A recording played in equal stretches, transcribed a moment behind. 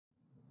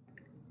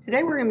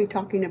Today we're going to be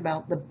talking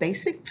about the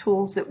basic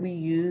tools that we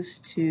use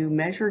to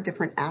measure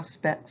different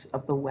aspects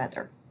of the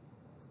weather.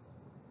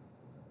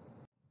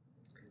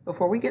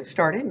 Before we get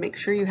started, make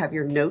sure you have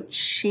your note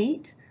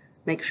sheet.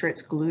 Make sure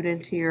it's glued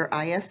into your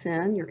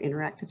ISN, your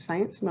Interactive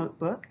Science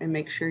Notebook, and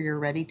make sure you're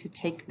ready to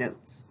take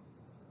notes.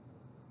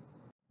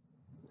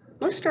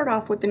 Let's start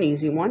off with an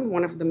easy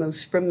one of the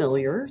most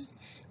familiar.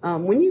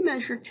 When you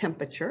measure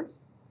temperature,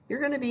 you're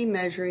going to be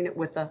measuring it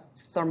with a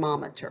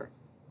thermometer.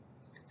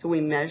 So we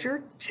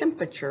measure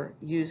temperature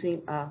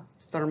using a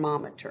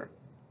thermometer.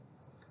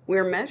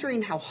 We're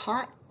measuring how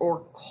hot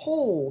or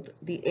cold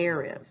the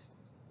air is.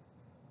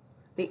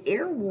 The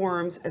air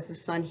warms as the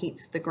sun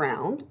heats the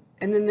ground,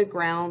 and then the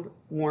ground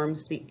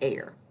warms the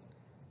air.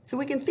 So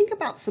we can think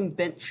about some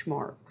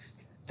benchmarks.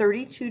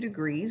 32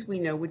 degrees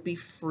we know would be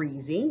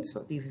freezing,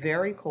 so it'd be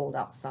very cold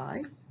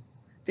outside.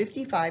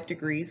 55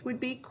 degrees would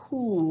be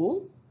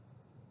cool,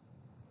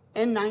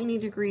 and 90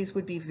 degrees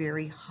would be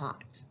very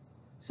hot.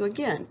 So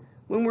again,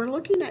 when we're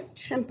looking at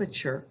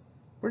temperature,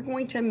 we're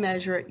going to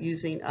measure it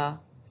using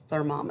a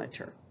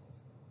thermometer.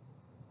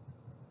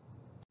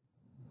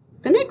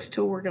 The next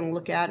tool we're going to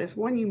look at is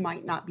one you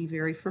might not be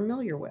very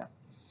familiar with.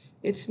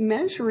 It's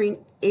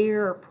measuring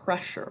air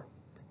pressure,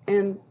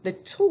 and the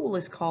tool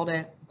is called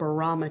a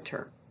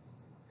barometer.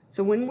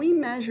 So when we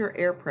measure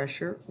air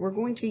pressure, we're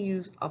going to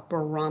use a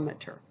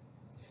barometer.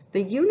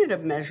 The unit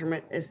of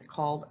measurement is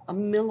called a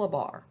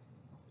millibar.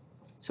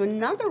 So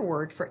another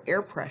word for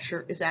air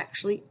pressure is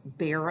actually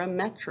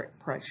barometric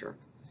pressure,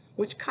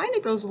 which kind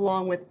of goes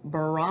along with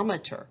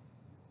barometer.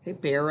 Okay,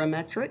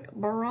 barometric,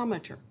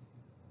 barometer.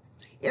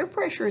 Air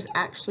pressure is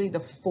actually the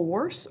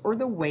force or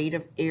the weight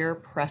of air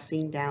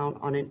pressing down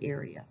on an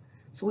area.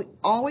 So we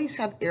always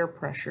have air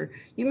pressure.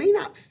 You may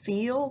not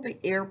feel the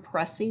air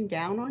pressing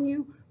down on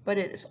you, but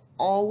it is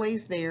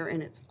always there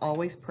and it's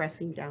always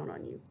pressing down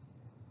on you.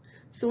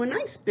 So a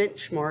nice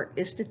benchmark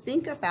is to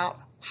think about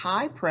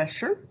high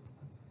pressure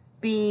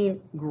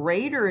being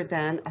greater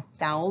than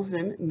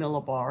 1,000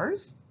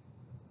 millibars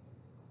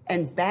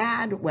and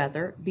bad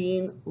weather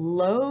being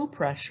low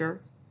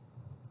pressure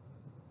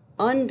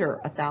under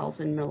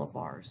 1,000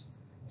 millibars.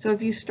 So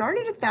if you start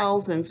at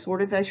 1,000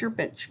 sort of as your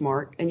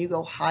benchmark and you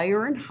go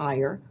higher and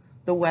higher,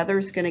 the weather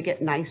is going to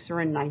get nicer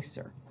and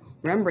nicer.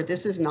 Remember,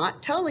 this is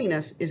not telling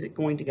us is it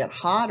going to get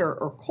hotter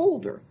or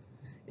colder.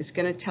 It's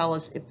going to tell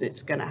us if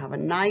it's going to have a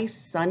nice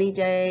sunny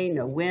day,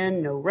 no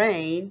wind, no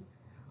rain,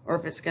 or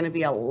if it's going to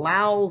be a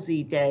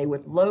lousy day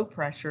with low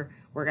pressure,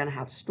 we're going to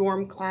have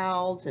storm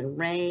clouds and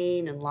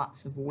rain and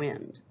lots of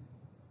wind.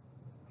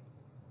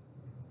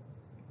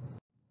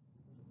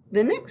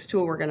 The next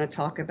tool we're going to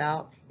talk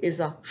about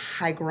is a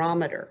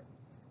hygrometer.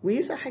 We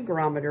use a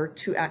hygrometer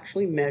to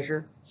actually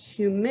measure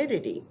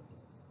humidity.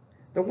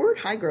 The word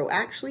hygro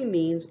actually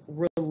means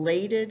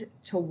related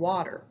to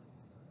water.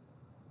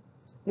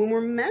 When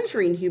we're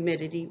measuring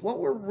humidity, what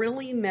we're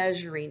really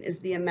measuring is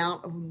the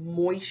amount of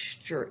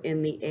moisture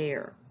in the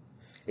air.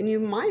 And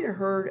you might have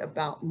heard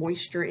about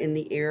moisture in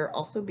the air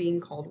also being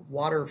called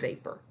water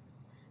vapor.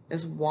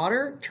 As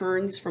water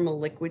turns from a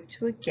liquid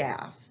to a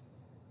gas,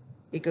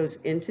 it goes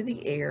into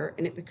the air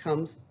and it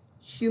becomes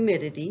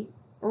humidity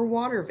or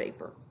water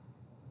vapor.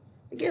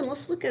 Again,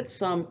 let's look at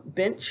some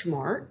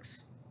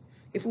benchmarks.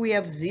 If we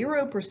have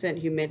 0%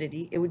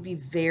 humidity, it would be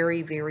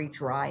very, very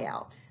dry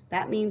out.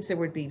 That means there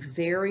would be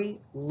very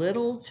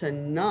little to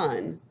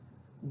none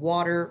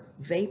water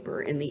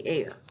vapor in the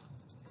air.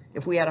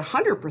 If we had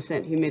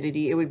 100%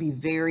 humidity, it would be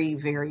very,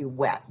 very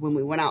wet. When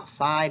we went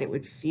outside, it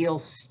would feel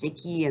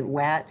sticky and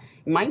wet.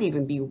 It might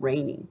even be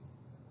raining.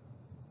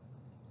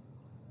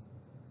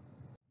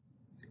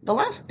 The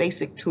last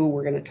basic tool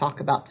we're going to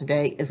talk about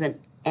today is an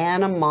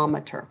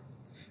anemometer.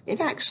 It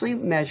actually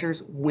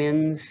measures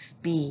wind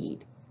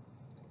speed.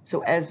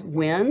 So as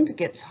wind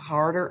gets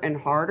harder and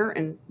harder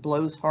and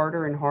blows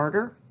harder and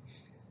harder,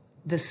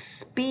 the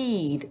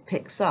speed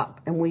picks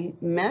up, and we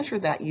measure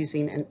that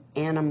using an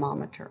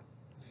anemometer.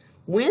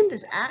 Wind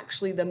is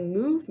actually the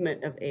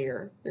movement of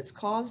air that's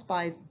caused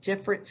by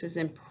differences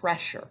in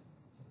pressure.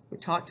 We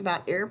talked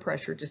about air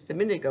pressure just a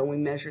minute ago. We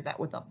measured that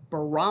with a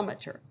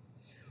barometer.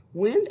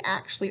 Wind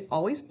actually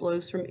always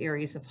blows from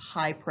areas of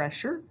high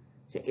pressure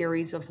to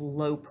areas of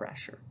low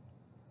pressure.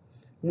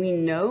 We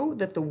know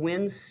that the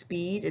wind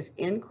speed is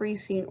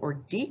increasing or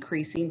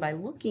decreasing by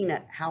looking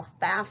at how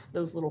fast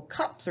those little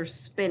cups are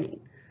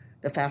spinning.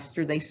 The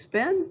faster they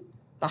spin,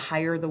 the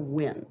higher the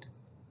wind.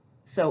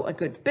 So a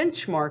good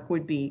benchmark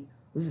would be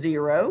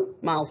 0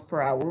 miles per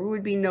hour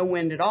would be no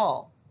wind at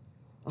all.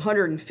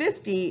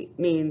 150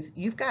 means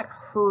you've got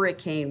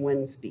hurricane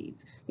wind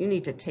speeds. You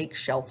need to take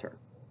shelter.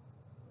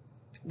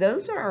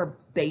 Those are our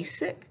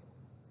basic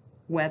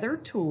weather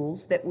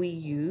tools that we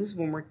use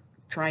when we're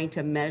trying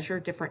to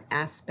measure different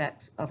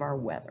aspects of our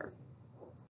weather.